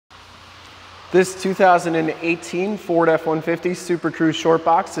This 2018 Ford F-150 Super Crew Short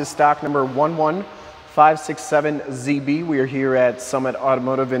Box is stock number 11567ZB. We are here at Summit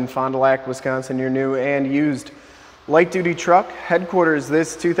Automotive in Fond du Lac, Wisconsin, your new and used light-duty truck headquarters.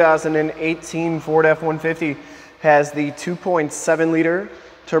 This 2018 Ford F-150 has the 2.7-liter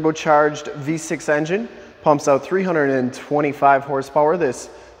turbocharged V6 engine, pumps out 325 horsepower. This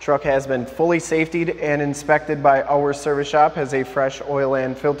truck has been fully safetied and inspected by our service shop, has a fresh oil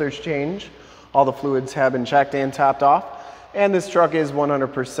and filters change. All the fluids have been checked and topped off, and this truck is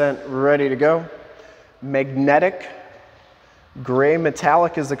 100% ready to go. Magnetic gray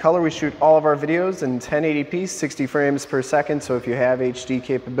metallic is the color. We shoot all of our videos in 1080p, 60 frames per second, so if you have HD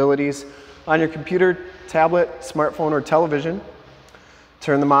capabilities on your computer, tablet, smartphone, or television,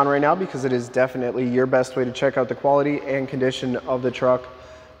 turn them on right now, because it is definitely your best way to check out the quality and condition of the truck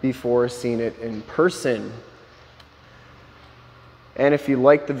before seeing it in person. And if you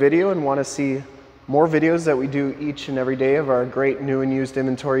like the video and want to see more videos that we do each and every day of our great new and used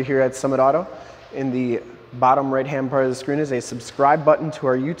inventory here at Summit Auto, in the bottom right hand part of the screen is a subscribe button to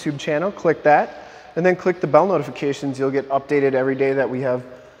our YouTube channel. Click that and then click the bell notifications. You'll get updated every day that we have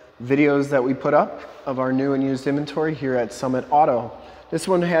videos that we put up of our new and used inventory here at Summit Auto. This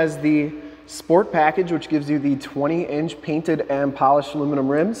one has the Sport package, which gives you the 20-inch painted and polished aluminum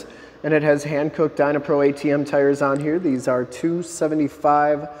rims, and it has Hankook Dynapro ATM tires on here. These are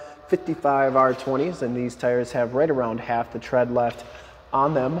 275/55 R20s, and these tires have right around half the tread left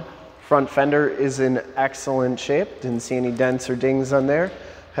on them. Front fender is in excellent shape. Didn't see any dents or dings on there.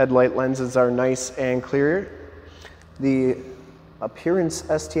 Headlight lenses are nice and clear. The appearance,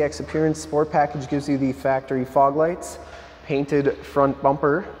 STX Appearance Sport package gives you the factory fog lights, painted front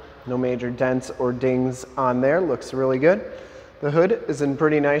bumper, no major dents or dings on there. Looks really good. The hood is in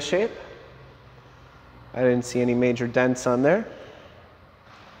pretty nice shape. I didn't see any major dents on there.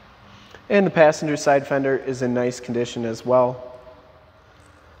 And the passenger side fender is in nice condition as well.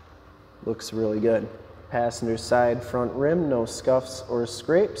 Looks really good. Passenger side front rim, no scuffs or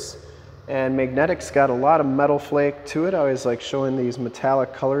scrapes. And Magnetic's got a lot of metal flake to it. I always like showing these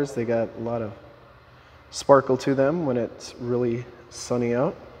metallic colors. They got a lot of sparkle to them when it's really sunny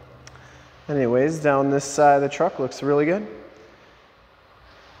out. Anyways, down this side of the truck looks really good.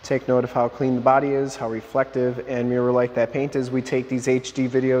 Take note of how clean the body is, how reflective and mirror-like that paint is. We take these HD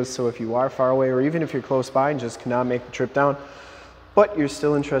videos, so if you are far away or even if you're close by and just cannot make the trip down, but you're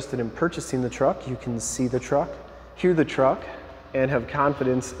still interested in purchasing the truck, you can see the truck, hear the truck, and have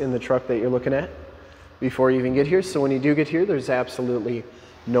confidence in the truck that you're looking at before you even get here. So when you do get here, there's absolutely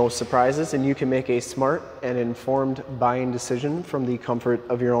no surprises, and you can make a smart and informed buying decision from the comfort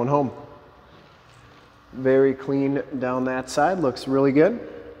of your own home. Very clean down that side, looks really good.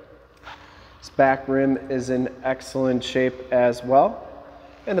 This back rim is in excellent shape as well,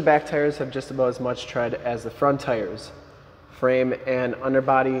 and the back tires have just about as much tread as the front tires. Frame and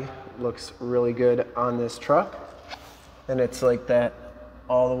underbody looks really good on this truck, and it's like that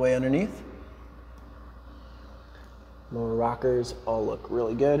all the way underneath. Lower rockers all look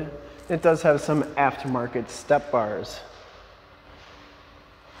really good. It does have some aftermarket step bars.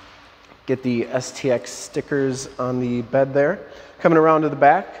 Get the STX stickers on the bed there. Coming around to the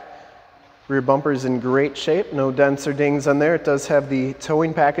back, rear bumper is in great shape, no dents or dings on there. It does have the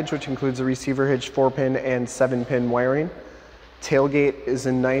towing package, which includes a receiver hitch, 4-pin and 7-pin wiring. Tailgate is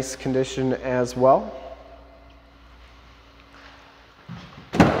in nice condition as well.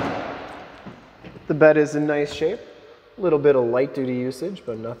 The bed is in nice shape. A little bit of light duty usage,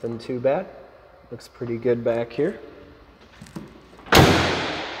 but nothing too bad. Looks pretty good back here.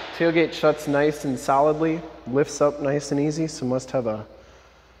 Tailgate shuts nice and solidly, lifts up nice and easy, so must have a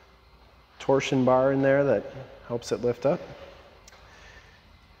torsion bar in there that helps it lift up.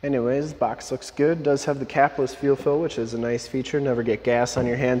 Anyways, box looks good. Does have the Capless fuel fill, which is a nice feature. Never get gas on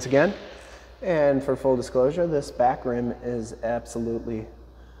your hands again. And for full disclosure, this back rim is absolutely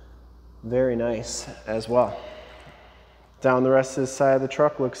very nice as well. Down the rest of this side of the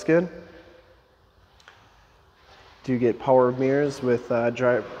truck looks good. Do get power mirrors with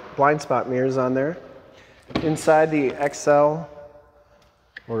blind spot mirrors on there. Inside the XL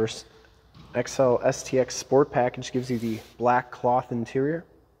STX Sport package gives you the black cloth interior.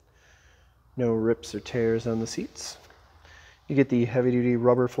 No rips or tears on the seats. You get the heavy duty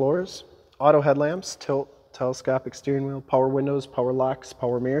rubber floors, auto headlamps, telescopic steering wheel, power windows, power locks,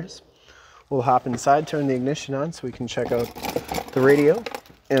 power mirrors. We'll hop inside, turn the ignition on so we can check out the radio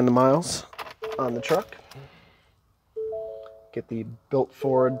and the miles on the truck. Get the built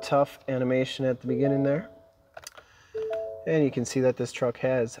Ford tough animation at the beginning there. And you can see that this truck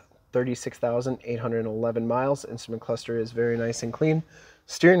has 36,811 miles. Instrument cluster is very nice and clean.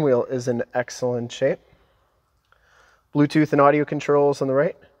 Steering wheel is in excellent shape. Bluetooth and audio controls on the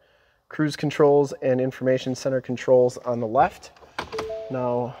right. Cruise controls and information center controls on the left.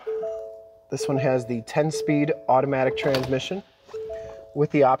 Now, this one has the 10-speed automatic transmission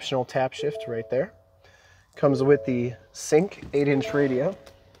with the optional tap shift right there. Comes with the Sync 8-inch radio.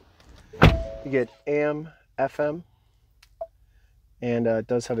 You get AM, FM, and it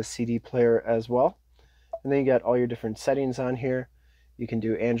does have a CD player as well. And then you got all your different settings on here. You can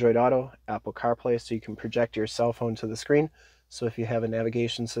do Android Auto, Apple CarPlay, so you can project your cell phone to the screen. So if you have a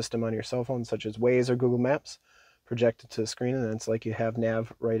navigation system on your cell phone, such as Waze or Google Maps, project it to the screen, and it's like you have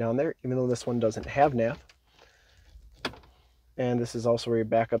nav right on there, even though this one doesn't have nav. And this is also where your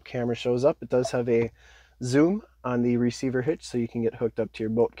backup camera shows up. It does have a zoom on the receiver hitch, so you can get hooked up to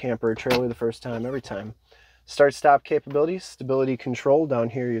your boat, camper, or trailer the first time, every time. Start-stop capabilities, stability control. Down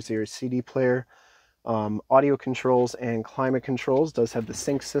here is your CD player, audio controls, and climate controls. Does have the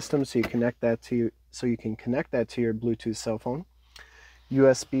sync system, so you can connect that to your Bluetooth cell phone.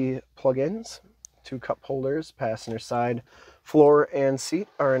 USB plug-ins, 2 cup holders. Passenger side floor and seat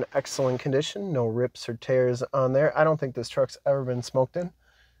are in excellent condition. No rips or tears on there. I don't think this truck's ever been smoked in.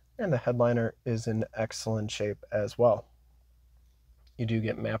 And the headliner is in excellent shape as well. You do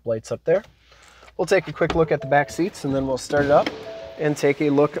get map lights up there. We'll take a quick look at the back seats, and then we'll start it up and take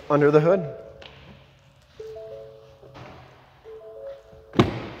a look under the hood.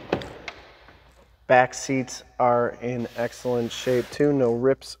 Back seats are in excellent shape too. No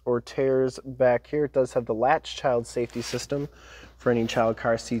rips or tears back here. It does have the Latch child safety system for any child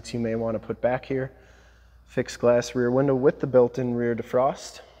car seats you may want to put back here. Fixed glass rear window with the built-in rear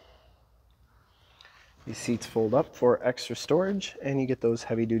defrost. These seats fold up for extra storage, and you get those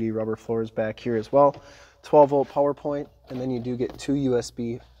heavy-duty rubber floors back here as well. 12-volt power point, and then you do get 2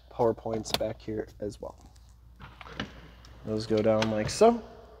 USB power points back here as well. Those go down like so.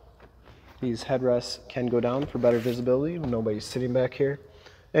 These headrests can go down for better visibility when nobody's sitting back here.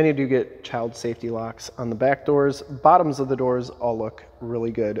 And you do get child safety locks on the back doors. Bottoms of the doors all look really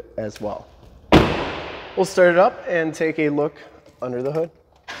good as well. We'll start it up and take a look under the hood.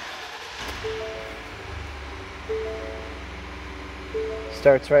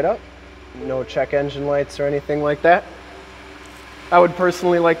 Starts right up. No check engine lights or anything like that. I would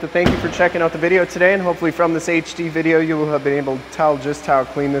personally like to thank you for checking out the video today, and hopefully from this HD video you will have been able to tell just how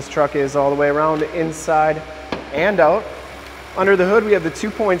clean this truck is all the way around, inside and out. Under the hood we have the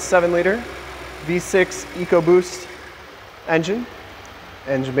 2.7 liter V6 Ecoboost engine.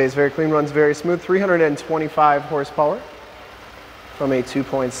 Engine bay is very clean, runs very smooth, 325 horsepower from a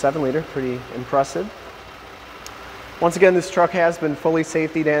 2.7 liter, pretty impressive. Once again, this truck has been fully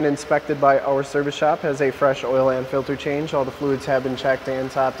safetied and inspected by our service shop, has a fresh oil and filter change. All the fluids have been checked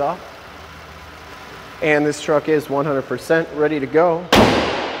and topped off. And this truck is 100% ready to go.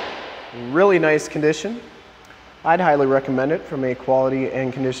 Really nice condition. I'd highly recommend it from a quality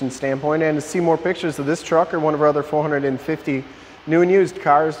and condition standpoint. And to see more pictures of this truck or one of our other 450 new and used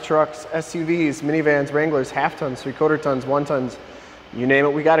cars, trucks, SUVs, minivans, Wranglers, half tons, 3/4 tons, 1 tons, you name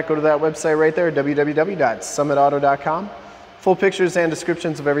it, we got it. Go to that website right there, www.summitauto.com. Full pictures and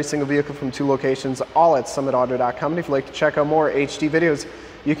descriptions of every single vehicle from 2 locations, all at summitauto.com. And if you'd like to check out more HD videos,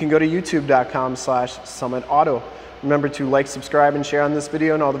 you can go to youtube.com/summitauto. Remember to like, subscribe, and share on this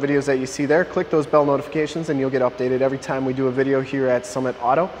video and all the videos that you see there. Click those bell notifications and you'll get updated every time we do a video here at Summit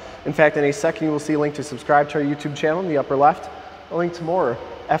Auto. In fact, in a second you will see a link to subscribe to our YouTube channel in the upper left, a link to more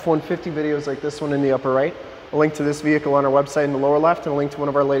F150 videos like this one in the upper right, a link to this vehicle on our website in the lower left, and a link to one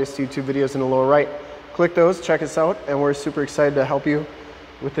of our latest YouTube videos in the lower right. Click those, check us out, and we're super excited to help you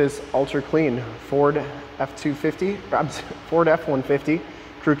with this ultra clean Ford F150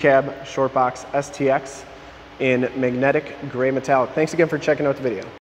 Crew Cab Shortbox STX in magnetic gray metallic. Thanks again for checking out the video.